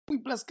We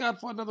bless God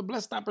for another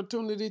blessed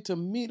opportunity to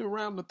meet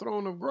around the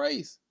throne of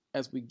grace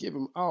as we give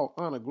Him all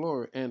honor,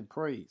 glory, and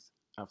praise.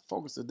 Our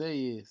focus today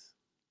is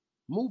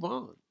move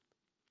on.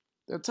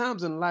 There are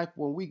times in life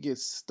when we get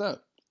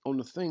stuck on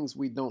the things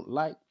we don't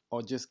like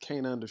or just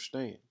can't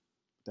understand.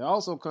 There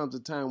also comes a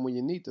time when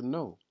you need to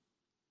know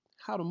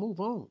how to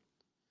move on.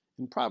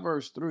 In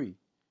Proverbs 3,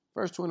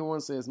 verse 21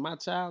 says, "My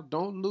child,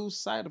 don't lose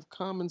sight of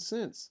common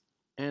sense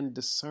and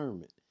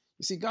discernment."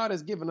 You see, God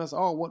has given us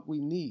all what we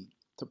need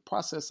to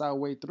process our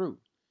way through.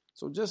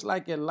 So just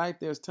like in life,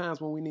 there's times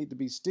when we need to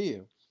be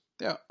still.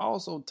 There are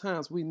also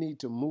times we need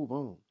to move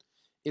on.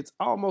 It's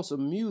almost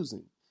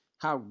amusing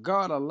how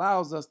God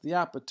allows us the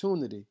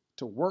opportunity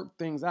to work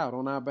things out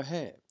on our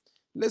behalf.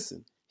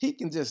 Listen, He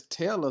can just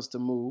tell us to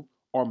move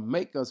or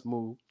make us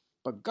move,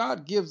 but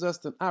God gives us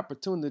the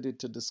opportunity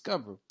to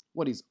discover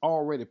what He's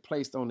already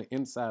placed on the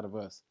inside of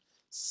us.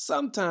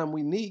 Sometimes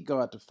we need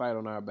God to fight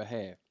on our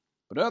behalf,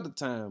 but other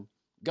times,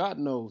 God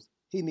knows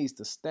He needs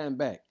to stand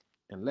back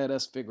and let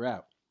us figure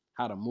out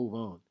how to move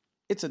on.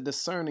 It's a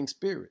discerning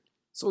spirit.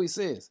 So He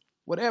says,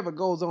 whatever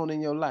goes on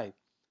in your life,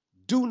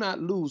 do not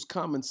lose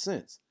common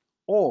sense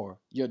or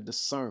your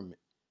discernment.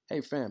 Hey,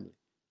 family,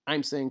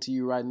 I'm saying to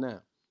you right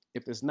now,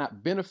 if it's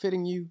not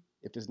benefiting you,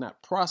 if it's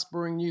not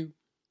prospering you,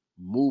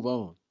 move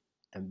on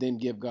and then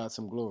give God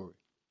some glory,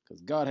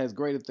 because God has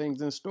greater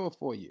things in store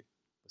for you.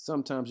 But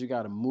sometimes you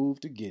got to move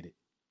to get it.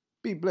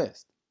 Be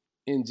blessed.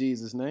 In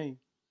Jesus' name,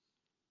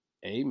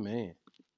 amen.